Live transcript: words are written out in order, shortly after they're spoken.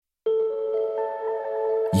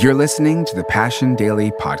You're listening to the Passion Daily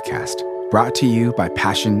Podcast, brought to you by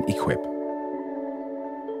Passion Equip.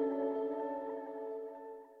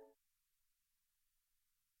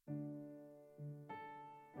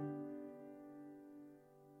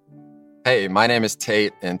 Hey, my name is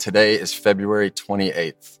Tate, and today is February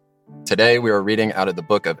 28th. Today we are reading out of the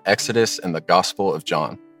book of Exodus and the Gospel of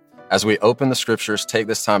John. As we open the scriptures, take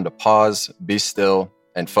this time to pause, be still,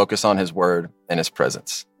 and focus on His word and His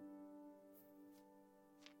presence.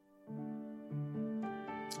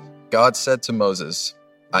 God said to Moses,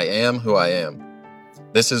 "I am who I am.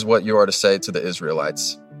 This is what you are to say to the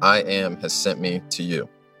Israelites. I am has sent me to you."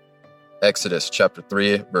 Exodus chapter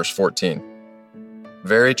 3, verse 14.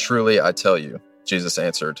 "Very truly I tell you," Jesus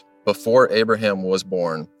answered, "before Abraham was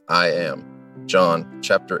born, I am." John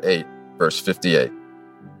chapter 8, verse 58.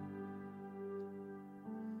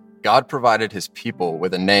 God provided His people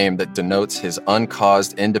with a name that denotes His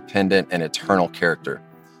uncaused, independent, and eternal character.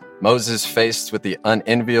 Moses, faced with the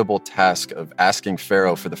unenviable task of asking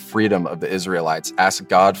Pharaoh for the freedom of the Israelites, asked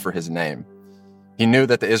God for His name. He knew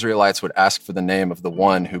that the Israelites would ask for the name of the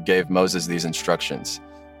one who gave Moses these instructions.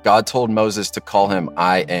 God told Moses to call him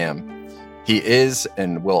I Am. He is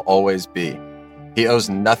and will always be. He owes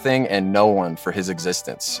nothing and no one for his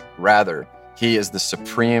existence. Rather, He is the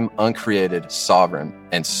supreme, uncreated, sovereign,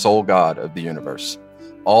 and sole God of the universe.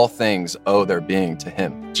 All things owe their being to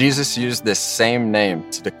Him. Jesus used this same name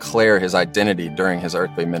to declare His identity during His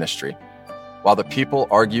earthly ministry. While the people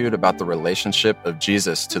argued about the relationship of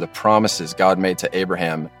Jesus to the promises God made to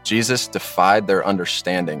Abraham, Jesus defied their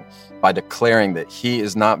understanding by declaring that He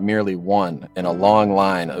is not merely one in a long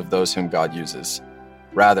line of those whom God uses.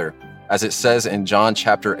 Rather, as it says in John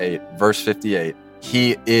chapter 8, verse 58,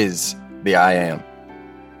 He is the I Am.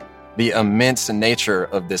 The immense nature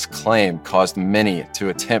of this claim caused many to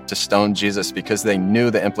attempt to stone Jesus because they knew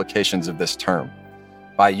the implications of this term.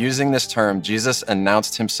 By using this term, Jesus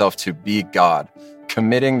announced Himself to be God,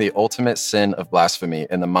 committing the ultimate sin of blasphemy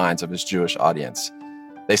in the minds of His Jewish audience.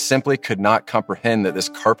 They simply could not comprehend that this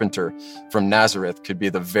carpenter from Nazareth could be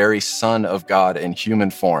the very Son of God in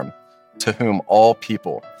human form, to whom all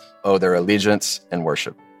people owe their allegiance and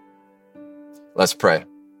worship. Let's pray.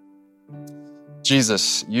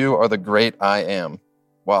 Jesus, You are the great I Am.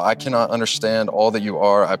 While I cannot understand all that You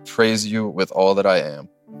are, I praise You with all that I am.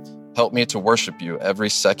 Help me to worship You every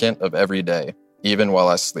second of every day, even while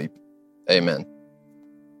I sleep. Amen.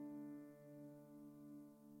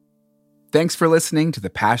 Thanks for listening to the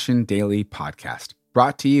Passion Daily Podcast,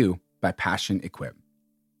 brought to you by Passion Equip.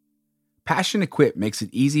 Passion Equip makes it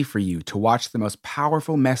easy for you to watch the most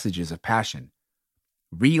powerful messages of passion,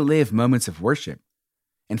 relive moments of worship,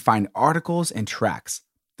 and find articles and tracks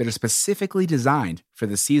that are specifically designed for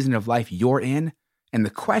the season of life you're in and the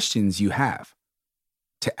questions you have.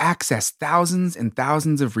 To access thousands and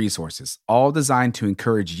thousands of resources, all designed to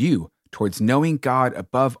encourage you towards knowing God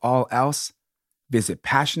above all else, visit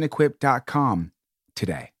PassionEquip.com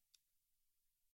today.